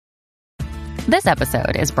This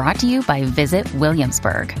episode is brought to you by Visit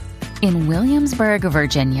Williamsburg. In Williamsburg,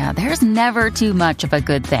 Virginia, there's never too much of a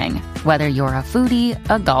good thing. Whether you're a foodie,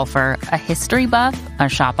 a golfer, a history buff, a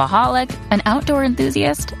shopaholic, an outdoor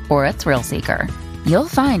enthusiast, or a thrill seeker, you'll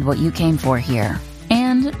find what you came for here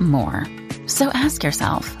and more. So ask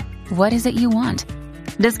yourself, what is it you want?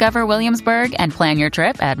 Discover Williamsburg and plan your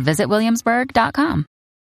trip at visitwilliamsburg.com.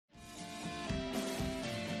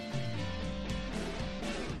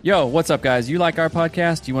 Yo, what's up, guys? You like our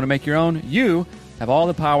podcast? You want to make your own? You have all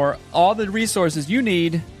the power, all the resources you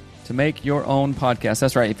need to make your own podcast.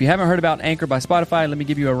 That's right. If you haven't heard about Anchor by Spotify, let me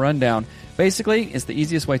give you a rundown. Basically, it's the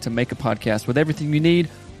easiest way to make a podcast with everything you need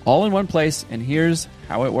all in one place, and here's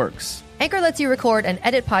how it works. Anchor lets you record and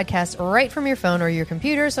edit podcasts right from your phone or your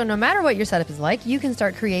computer, so no matter what your setup is like, you can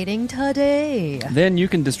start creating today. Then you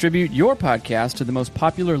can distribute your podcast to the most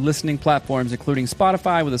popular listening platforms, including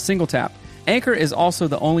Spotify, with a single tap. Anchor is also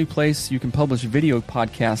the only place you can publish video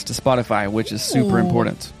podcasts to Spotify, which is super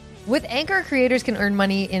important. With Anchor, creators can earn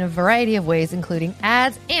money in a variety of ways, including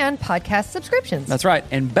ads and podcast subscriptions. That's right.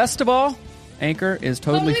 And best of all, Anchor is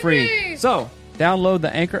totally free. So download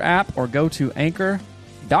the Anchor app or go to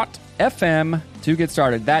anchor.fm to get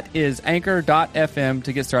started. That is anchor.fm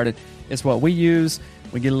to get started. It's what we use.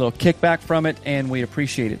 We get a little kickback from it, and we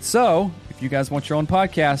appreciate it. So if you guys want your own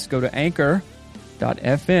podcast, go to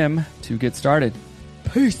anchor.fm to get started.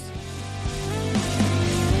 Peace.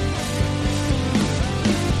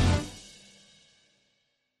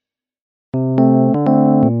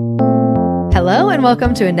 Hello and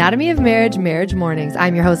welcome to Anatomy of Marriage, Marriage Mornings.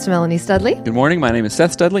 I'm your host, Melanie Studley. Good morning. My name is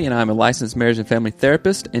Seth Studley, and I'm a licensed marriage and family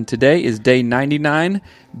therapist. And today is day 99,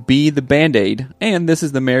 Be the Band-Aid. And this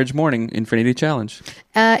is the Marriage Morning Infinity Challenge.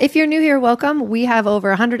 If you're new here, welcome. We have over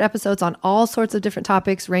 100 episodes on all sorts of different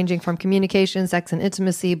topics, ranging from communication, sex and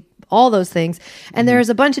intimacy, all those things. And there's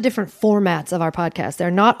a bunch of different formats of our podcast.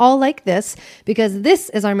 They're not all like this because this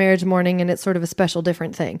is our marriage morning and it's sort of a special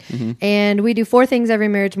different thing. And we do 4 things every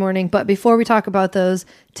marriage morning. But before we talk about those,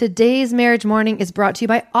 today's marriage morning is brought to you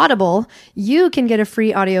by Audible. You can get a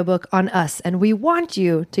free audiobook on us, and we want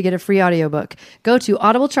you to get a free audiobook. Go to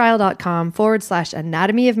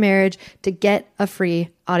audibletrial.com/anatomy of marriage to get a free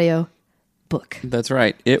audio book. That's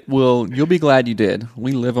right. You'll be glad you did.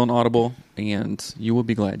 We live on Audible, and you will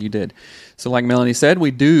be glad you did. So like Melanie said,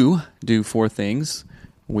 we do 4 things.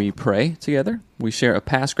 We pray together. We share a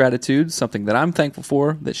past gratitude, something that I'm thankful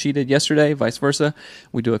for that she did yesterday, vice versa.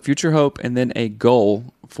 We do a future hope and then a goal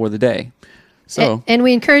for the day. So, and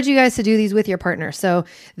we encourage you guys to do these with your partner. So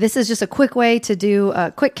this is just a quick way to do a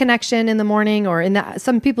quick connection in the morning, or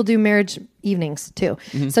some people do marriage evenings too.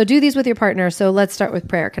 So do these with your partner. So let's start with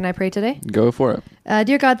prayer. Can I pray today? Go for it.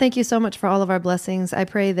 Dear God, thank you so much for all of our blessings. I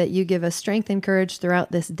pray that you give us strength and courage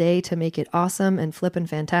throughout this day to make it awesome and flippin'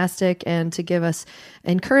 fantastic, and to give us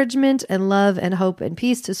encouragement and love and hope and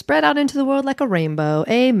peace to spread out into the world like a rainbow.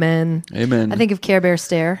 Amen. Amen. I think of Care Bear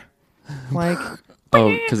stare. Like... Oh,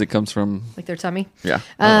 because it comes from... like their tummy? Yeah.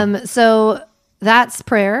 So that's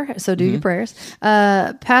prayer. So do your prayers.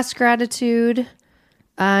 Past gratitude.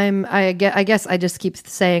 I guess I just keep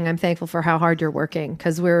saying I'm thankful for how hard you're working,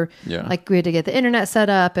 because we had to get the internet set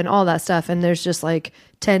up and all that stuff. And there's just like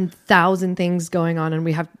 10,000 things going on. And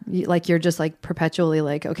we have you're just like perpetually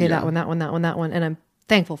like, okay, that one. And I'm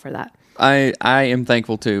thankful for that. I am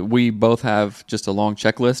thankful too. We both have just a long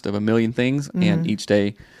checklist of a million things, and each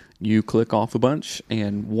day you click off a bunch,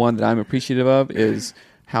 and one that I'm appreciative of is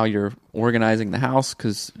how you're organizing the house,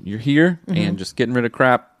 because you're here and just getting rid of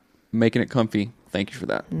crap, making it comfy. Thank you for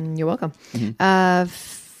that. You're welcome.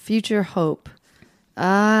 Future hope.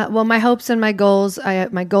 Well, my hopes and my goals,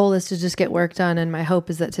 my goal is to just get work done, and my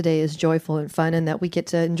hope is that today is joyful and fun, and that we get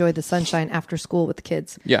to enjoy the sunshine after school with the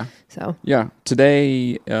kids. Yeah. So. Yeah.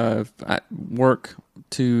 Today, at work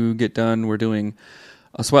to get done, we're doing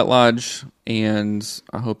a sweat lodge, and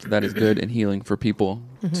I hope that is good and healing for people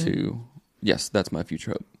yes, that's my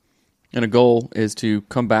future hope. And a goal is to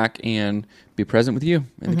come back and be present with you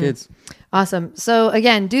and the kids. Awesome. So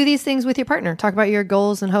again, do these things with your partner. Talk about your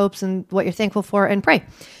goals and hopes and what you're thankful for, and pray.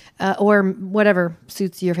 Or whatever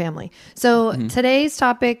suits your family. So today's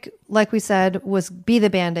topic, like we said, was Be the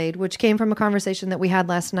Band-Aid, which came from a conversation that we had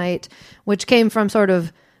last night, which came from sort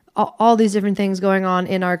of all these different things going on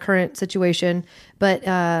in our current situation. But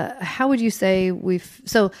how would you say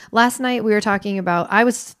so last night we were talking about, I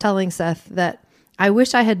was telling Seth that I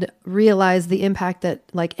wish I had realized the impact that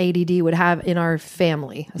like ADD would have in our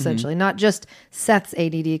family, essentially, not just Seth's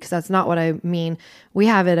ADD, because that's not what I mean. We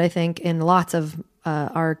have it, I think, in lots of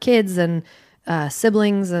our kids and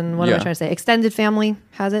siblings, and what am I trying to say? Extended family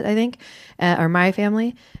has it, I think, or my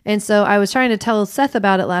family. And so I was trying to tell Seth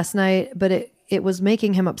about it last night, but it was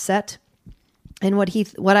making him upset. And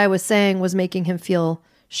what I was saying was making him feel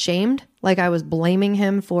shamed. Like I was blaming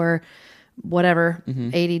him for whatever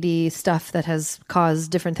ADD stuff that has caused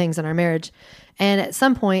different things in our marriage. And at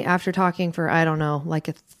some point after talking for, I don't know, like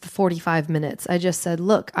 45 minutes, I just said,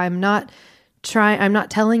 look, I'm not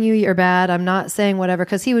telling you you're bad. I'm not saying whatever.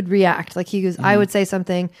 Cause he would react like I would say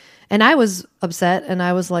something and I was upset and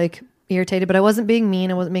I was like irritated, but I wasn't being mean.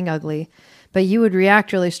 I wasn't being ugly, but you would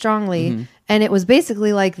react really strongly. And it was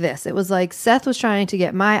basically like this. It was like Seth was trying to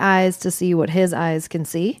get my eyes to see what his eyes can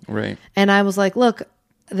see. Right. And I was like, look,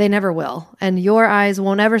 they never will. And your eyes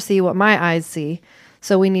won't ever see what my eyes see.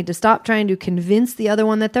 So we need to stop trying to convince the other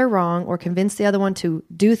one that they're wrong or convince the other one to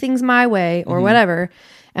do things my way or whatever.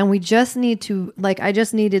 And we just need to, like, I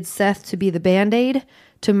just needed Seth to be the Band-Aid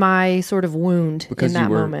to my sort of wound because in that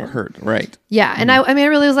you were moment. hurt, right? Yeah. And I mean, I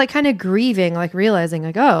really was like kind of grieving, like realizing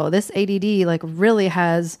like, oh, this ADD like really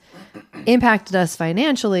has impacted us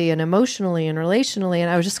financially and emotionally and relationally. And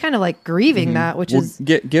I was just kind of like grieving that, which is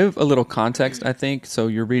give a little context, I think. So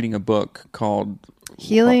you're reading a book called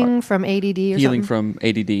Healing from ADD or Healing something? from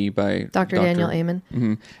ADD by Dr. Daniel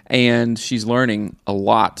Amen. And she's learning a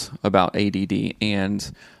lot about ADD.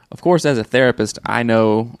 And of course, as a therapist, I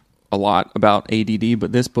know a lot about ADD,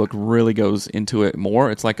 but this book really goes into it more.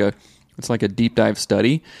 It's like a deep dive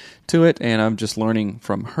study to it, and I'm just learning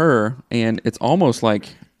from her. And it's almost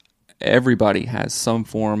like everybody has some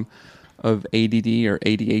form of ADD or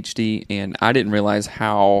ADHD, and I didn't realize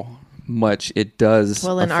how much it does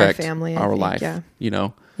in affect our family, I our think, life. yeah. You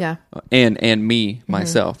know, Yeah. and me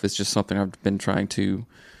myself. It's just something I've been trying to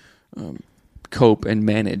cope and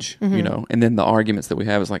manage. You know, and then the arguments that we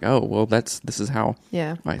have is like, oh, well, this is how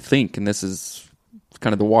I think, and this is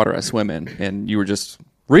kind of the water I swim in. And you were just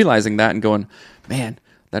realizing that and going, man,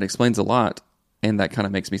 that explains a lot, and that kind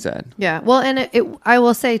of makes me sad. Yeah. Well, and I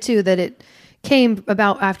will say too that it came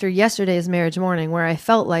about after yesterday's marriage morning, where I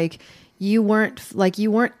felt like you weren't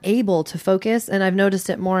able to focus, and I've noticed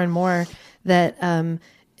it more and more that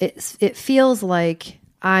it feels like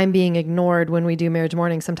I'm being ignored when we do marriage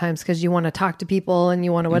morning sometimes, because you want to talk to people and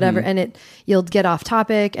you want to whatever, and you'll get off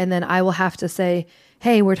topic, and then I will have to say,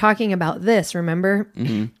 hey, we're talking about this, remember?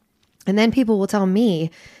 And then people will tell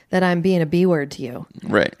me that I'm being a B word to you.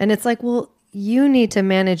 Right. And it's like, well, you need to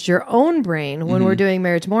manage your own brain when we're doing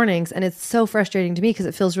marriage mornings. And it's so frustrating to me because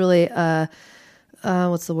it feels really,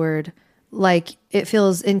 what's the word? Like it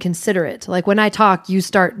feels inconsiderate. Like when I talk, you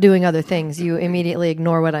start doing other things. You immediately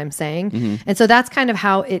ignore what I'm saying. And so that's kind of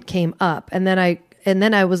how it came up. And then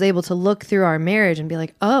I was able to look through our marriage and be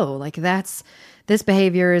like, oh, like this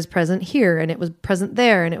behavior is present here, and it was present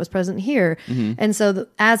there, and it was present here. And so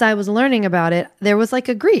as I was learning about it, there was like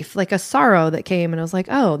a grief, like a sorrow that came, and I was like,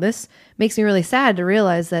 oh, this makes me really sad to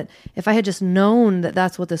realize that if I had just known that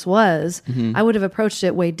that's what this was, I would have approached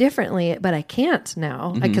it way differently, but I can't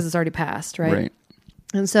now because it's already passed. Right.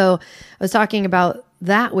 And so I was talking about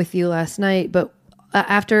that with you last night, but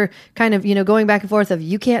after kind of, going back and forth of,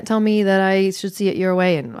 you can't tell me that I should see it your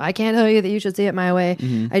way, and I can't tell you that you should see it my way.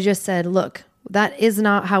 I just said, look, that is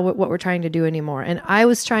not what we're trying to do anymore. And I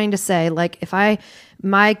was trying to say, like, if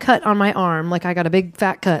my cut on my arm, like I got a big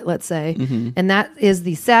fat cut, let's say, and that is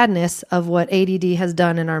the sadness of what ADD has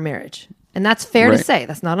done in our marriage. And that's fair to say.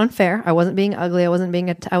 That's not unfair. I wasn't being ugly. I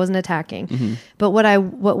wasn't attacking. But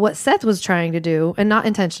what Seth was trying to do, and not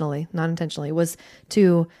intentionally, was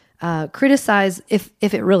to criticize if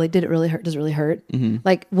it really hurt. Does it really hurt?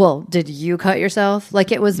 Like, well, did you cut yourself?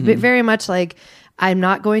 Like it was very much like, I'm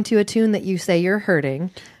not going to attune that you say you're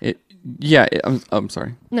hurting. I'm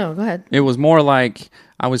sorry. No, go ahead. It was more like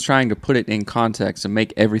I was trying to put it in context and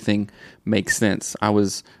make everything make sense. I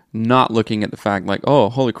was not looking at the fact like, oh,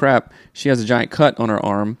 holy crap, she has a giant cut on her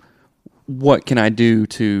arm. What can I do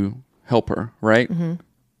to help her, right?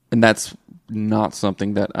 And that's not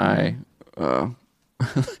something that I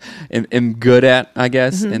am good at, I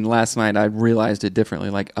guess. And last night I realized it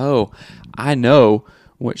differently. Like, oh, I know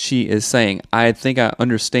what she is saying. I think I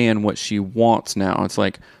understand what she wants now. It's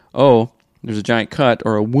like, oh, there's a giant cut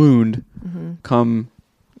or a wound. Come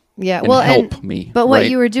help me. But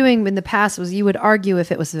what you were doing in the past was you would argue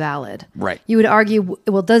if it was valid. Right. You would argue,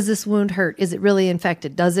 well, does this wound hurt? Is it really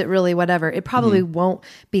infected? Does it really whatever? It probably won't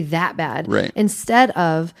be that bad. Right. Instead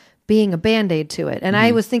of being a Band-Aid to it. And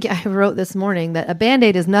I was thinking, I wrote this morning that a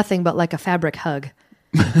Band-Aid is nothing but like a fabric hug.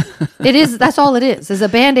 It is. That's all it is. A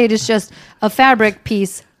Band-Aid is just a fabric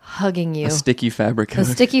piece hugging you. A sticky fabric hug. A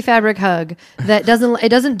sticky fabric hug that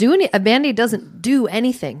doesn't do any. A Band-Aid doesn't do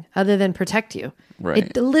anything other than protect you. Right.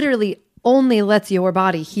 It literally only lets your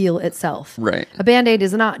body heal itself. Right. A Band-Aid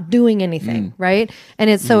is not doing anything, right?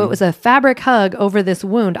 And it was a fabric hug over this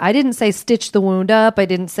wound. I didn't say stitch the wound up. I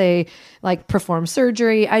didn't say like perform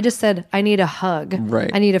surgery. I just said, I need a hug.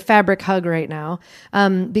 Right. I need a fabric hug right now.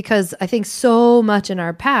 Because I think so much in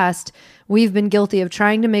our past, we've been guilty of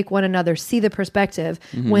trying to make one another see the perspective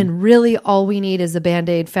when really all we need is a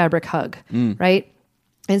Band-Aid fabric hug, right?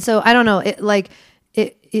 And so I don't know,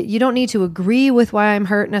 you don't need to agree with why I'm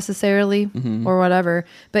hurt necessarily or whatever,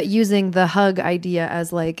 but using the hug idea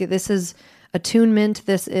as like, this is attunement,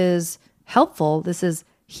 this is helpful, this is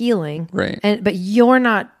healing. Right. But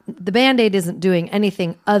the Band-Aid isn't doing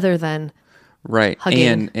anything other than right.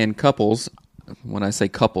 hugging. And couples, when I say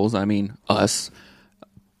couples, I mean us.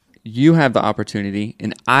 You have the opportunity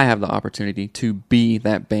and I have the opportunity to be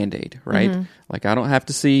that Band-Aid, right? Like I don't have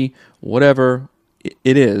to see whatever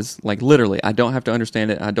it is, like literally, I don't have to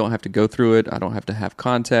understand it. I don't have to go through it. I don't have to have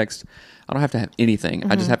context. I don't have to have anything.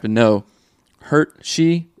 I just have to know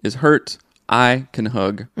she is hurt. I can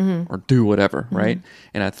hug or do whatever, right?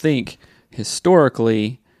 And I think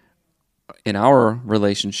historically in our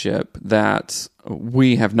relationship that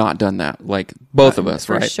we have not done that, like both of us,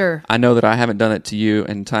 for right? sure. I know that I haven't done it to you,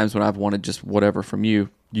 and times when I've wanted just whatever from you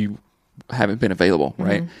haven't been available,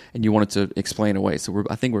 right? And you wanted to explain away. So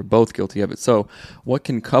I think we're both guilty of it. So what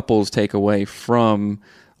can couples take away from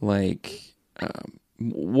like,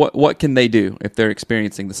 what can they do if they're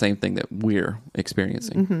experiencing the same thing that we're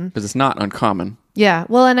experiencing? Because it's not uncommon. Yeah.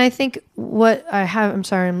 Well, and I think I'm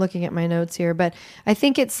sorry, I'm looking at my notes here, but I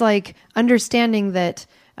think it's like understanding that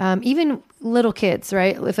even little kids,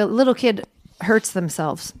 right? If a little kid hurts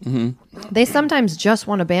themselves, they sometimes just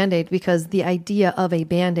want a Band-Aid because the idea of a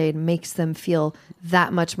Band-Aid makes them feel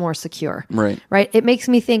that much more secure. Right. It makes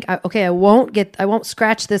me think, okay, I won't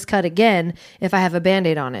scratch this cut again if I have a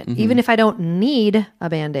Band-Aid on it. Even if I don't need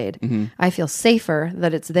a Band-Aid, I feel safer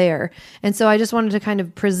that it's there. And so I just wanted to kind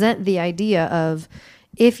of present the idea of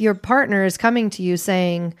if your partner is coming to you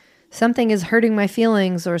saying something is hurting my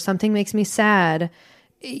feelings or something makes me sad,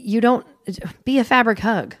 you don't be a fabric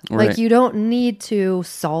hug. Right. Like you don't need to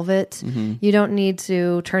solve it. You don't need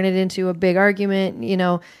to turn it into a big argument,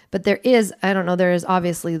 but there is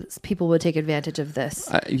obviously people would take advantage of this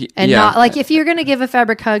not like if you're going to give a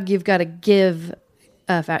fabric hug, you've got to give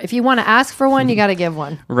if you want to ask for one, you got to give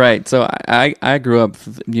one. Right. So I grew up,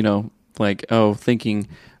 thinking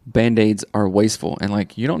Band-Aids are wasteful and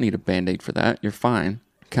like, you don't need a Band-Aid for that. You're fine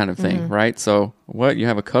kind of thing. Right. So you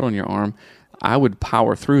have a cut on your arm. I would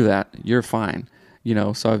power through that. You're fine.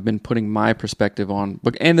 So I've been putting my perspective on,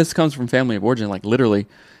 and this comes from family of origin, like literally,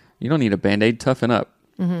 you don't need a Band-Aid, toughen up.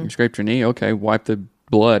 You scraped your knee, okay, wipe the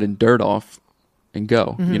blood and dirt off and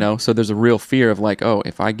go, So there's a real fear of like, oh,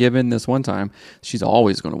 if I give in this one time, she's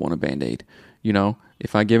always going to want a Band-Aid.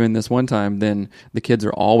 If I give in this one time, then the kids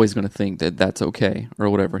are always going to think that that's okay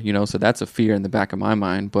or whatever, So that's a fear in the back of my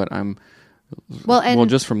mind, but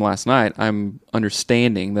just from last night, I'm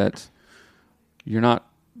understanding that you're not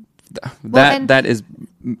that is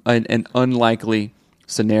an unlikely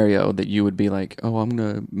scenario that you would be like, oh, I'm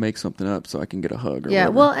gonna make something up so I can get a hug.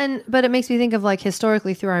 Or whatever. But it makes me think of like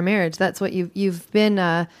historically through our marriage, that's what you've been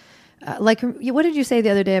like. What did you say the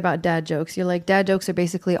other day about dad jokes? You're like, dad jokes are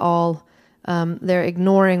basically all they're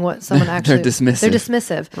ignoring what someone actually they're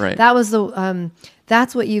dismissive. Right. That was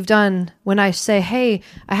that's what you've done when I say, hey,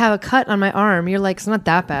 I have a cut on my arm. You're like, it's not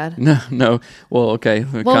that bad. No. Well, okay.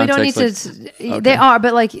 Well, we don't need to. They are,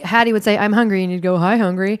 but like Hattie would say, I'm hungry, and you'd go, hi,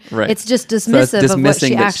 hungry. Right. It's just dismissive of what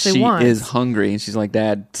she actually wants. She is hungry, and she's like,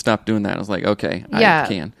 Dad, stop doing that. I was like, okay, yeah, I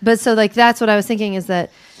can. But so like that's what I was thinking is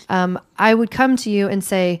that I would come to you and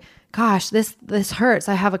say, gosh, this hurts.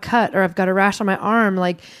 I have a cut or I've got a rash on my arm.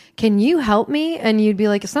 Like, can you help me? And you'd be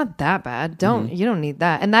like, it's not that bad. You don't need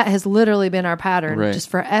that. And that has literally been our pattern just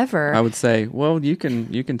forever. I would say, well, you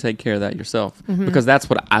can take care of that yourself because that's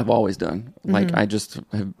what I've always done. Like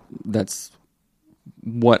that's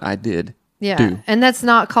what I did. Yeah. Do. And that's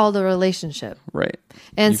not called a relationship. Right.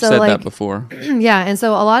 And You've so said like, that before. Yeah. And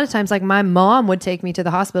so a lot of times, like my mom would take me to the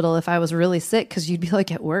hospital if I was really sick because you'd be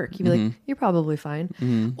like at work. You'd be like, you're probably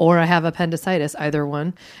fine. Or I have appendicitis, either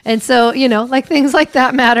one. And so, like things like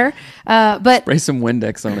that matter. But spray some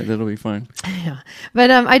Windex on it. It'll be fine. Yeah. But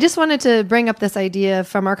I just wanted to bring up this idea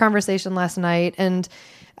from our conversation last night. And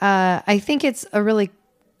I think it's a really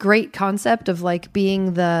great concept of like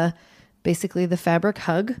being basically the fabric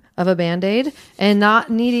hug of a Band-Aid and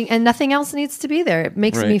nothing else needs to be there. It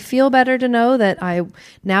makes me feel better to know that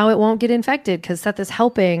now it won't get infected because Seth is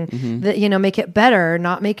helping that, make it better,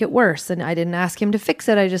 not make it worse. And I didn't ask him to fix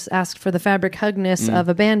it. I just asked for the fabric hugness of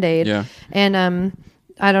a Band-Aid. Yeah. And,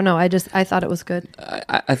 I don't know. I thought it was good.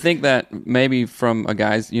 I think that maybe from a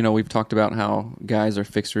guy's, we've talked about how guys are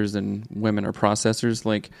fixers and women are processors.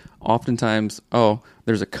 Like oftentimes,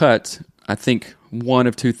 there's a cut. I think one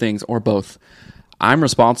of two things or both. I'm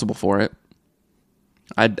responsible for it.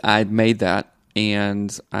 I made that,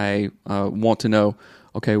 and I want to know,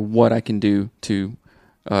 okay, what I can do to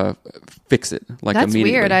fix it. Like that's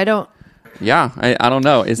immediately. Weird. I don't. Yeah, I don't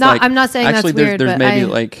know. It's like I'm not saying actually that's weird. There's maybe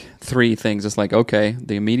like three things. It's like, okay,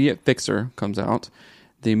 the immediate fixer comes out,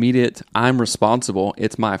 the immediate I'm responsible,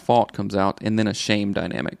 it's my fault comes out, and then a shame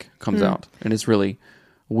dynamic comes out, and it's really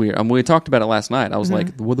weird. We talked about it last night. I was like,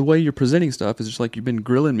 well, the way you're presenting stuff is just like you've been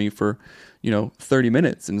grilling me for 30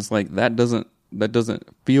 minutes, and it's like that doesn't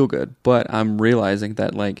feel good. But I'm realizing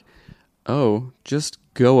that like, just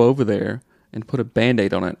go over there and put a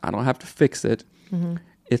Band-Aid on it. I don't have to fix it.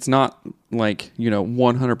 It's not like,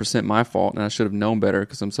 100% my fault and I should have known better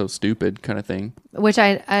because I'm so stupid kind of thing. Which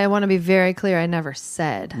I want to be very clear. I never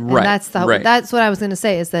said. Right. And that's what I was going to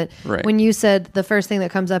say is that when you said the first thing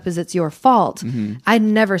that comes up is it's your fault, I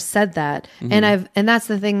never said that. And that's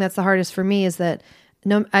the thing that's the hardest for me is that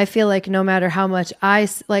I feel like no matter how much I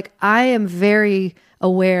am very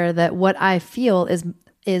aware that what I feel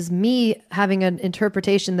is me having an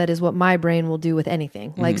interpretation that is what my brain will do with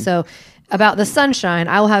anything. Like, so about the sunshine,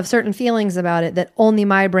 I will have certain feelings about it that only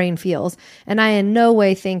my brain feels. And I in no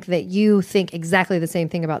way think that you think exactly the same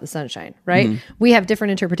thing about the sunshine, right? We have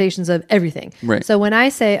different interpretations of everything. Right. So when I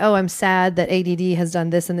say, I'm sad that ADD has done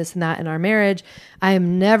this and this and that in our marriage, I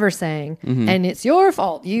am never saying, and it's your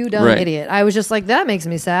fault, you dumb idiot. I was just like, that makes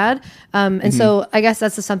me sad. And so I guess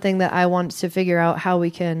that's just something that I want to figure out how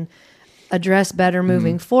we can address better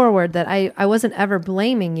moving forward, that I wasn't ever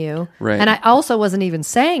blaming you. Right. And I also wasn't even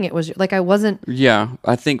saying it was like I wasn't. Yeah.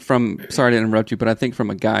 I think sorry to interrupt you, but I think from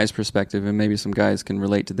a guy's perspective, and maybe some guys can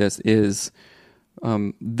relate to this, is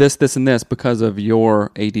this, and this because of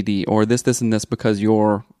your ADD, or this, and this because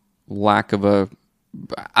your lack of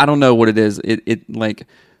I don't know what it is. It like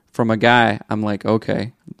from a guy, I'm like,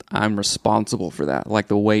 okay, I'm responsible for that. Like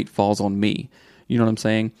the weight falls on me. You know what I'm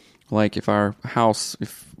saying? Like if our house,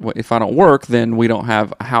 if I don't work, then we don't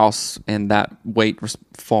have a house, and that weight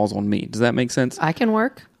falls on me. Does that make sense? I can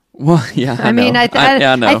work. Well, yeah. I mean, know.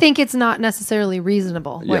 I think it's not necessarily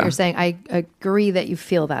reasonable what Yeah. you're saying. I agree that you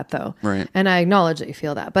feel that though, Right. And I acknowledge that you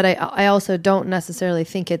feel that, but I also don't necessarily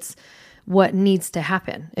think it's what needs to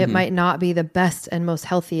happen. It might not be the best and most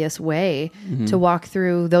healthiest way to walk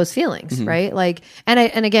through those feelings, right? Like,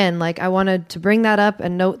 and again, like I wanted to bring that up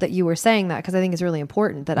and note that you were saying that because I think it's really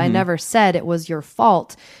important that I never said it was your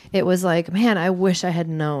fault. It was like, man, I wish I had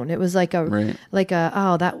known. It was like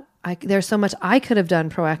there's so much I could have done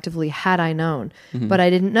proactively had I known, but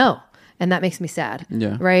I didn't know. And that makes me sad.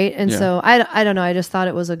 Yeah. Right. And so I don't know. I just thought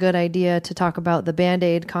it was a good idea to talk about the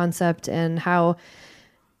Band-Aid concept and how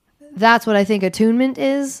that's what I think attunement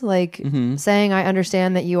is, like saying, I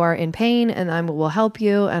understand that you are in pain and I will help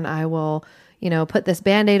you and I will, put this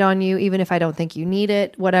Band-Aid on you, even if I don't think you need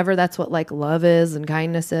it, whatever. That's what like love is and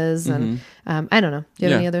kindness is. And I don't know. Do you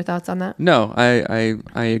have any other thoughts on that? No,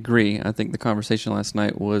 I agree. I think the conversation last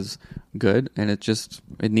night was good, and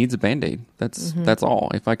it needs a Band-Aid. That's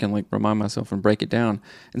all. If I can like remind myself and break it down.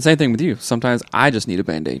 And same thing with you. Sometimes I just need a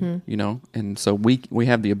Band-Aid, and so we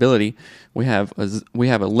have the ability, we have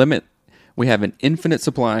a limit, we have an infinite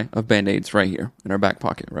supply of Band-Aids right here in our back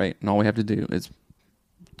pocket, right? And all we have to do is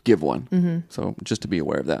give one. So just to be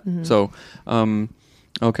aware of that. So,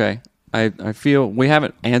 okay. I feel we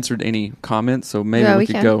haven't answered any comments, so maybe we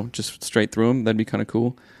could go just straight through them. That'd be kind of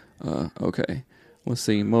cool. Okay. Let's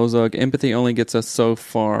see. Mozog, empathy only gets us so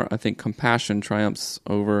far. I think compassion triumphs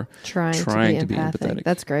over trying to be empathetic.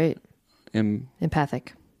 That's great.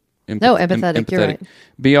 Empathic. No, empathetic. You're right.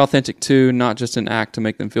 Be authentic too, not just an act to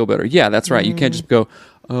make them feel better. Yeah, that's right. You can't just go,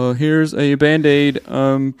 here's a Band-Aid.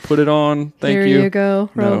 Put it on. Thank you. Here you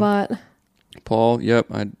go, robot. No. Paul, yep,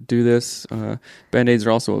 I do this. Band-Aids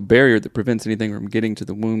are also a barrier that prevents anything from getting to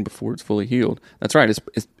the wound before it's fully healed. That's right.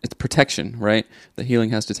 It's protection, right? The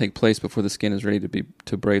healing has to take place before the skin is ready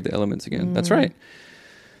to brave the elements again. That's right.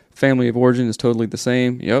 Family of origin is totally the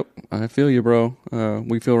same. Yep, I feel you, bro.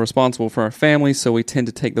 We feel responsible for our families, so we tend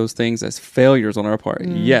to take those things as failures on our part.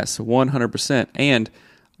 Yes, 100%. And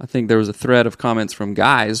I think there was a thread of comments from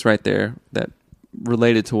guys right there that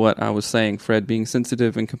related to what I was saying. Fred, being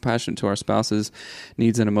sensitive and compassionate to our spouses'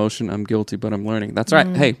 needs and emotion. I'm guilty, but I'm learning. That's right.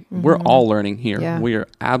 Hey, we're all learning here. Yeah. We are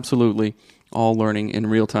absolutely all learning in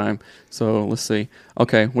real time. So let's see.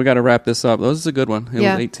 Okay, we got to wrap this up. This is a good one. It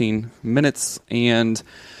was 18 minutes, and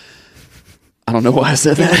I don't know why I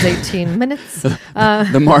said It that. was 18 minutes.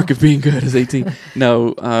 The mark of being good is 18.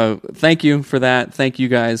 No, thank you for that. Thank you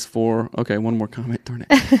guys for, okay, one more comment, darn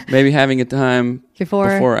it. Maybe having a time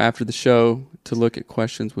before or after the show to look at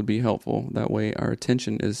questions would be helpful. That way our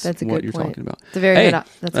attention is what you're talking about. It's a very good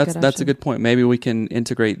that's a good point. Maybe we can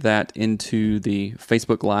integrate that into the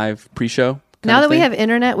Facebook Live pre-show. Now that we have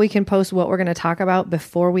internet, we can post what we're going to talk about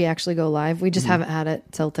before we actually go live. We just Mm-hmm. haven't had it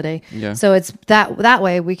till today. Yeah. So it's that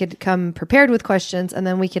way we could come prepared with questions and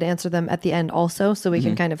then we could answer them at the end also. So we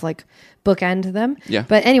can kind of like bookend them. Yeah.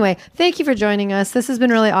 But anyway, thank you for joining us. This has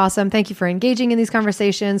been really awesome. Thank you for engaging in these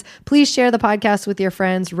conversations. Please share the podcast with your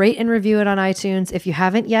friends. Rate and review it on iTunes if you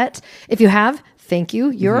haven't yet. If you have, thank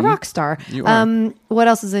you. You're a rock star. You are. What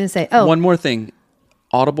else was I going to say? Oh, one more thing.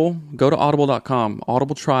 Audible, go to audible.com,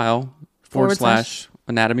 Audible trial /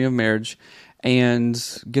 Anatomy of Marriage, and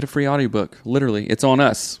get a free audiobook. Literally, it's on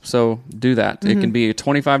us. So do that. It can be a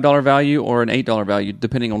 $25 value or an $8 value,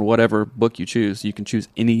 depending on whatever book you choose. You can choose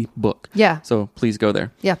any book. Yeah. So please go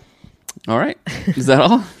there. Yeah. All right. Is that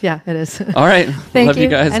all? Yeah, it is. All right. Thank Love you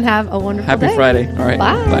guys. and have a wonderful Happy day. Friday. All right.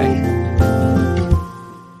 Bye. Bye.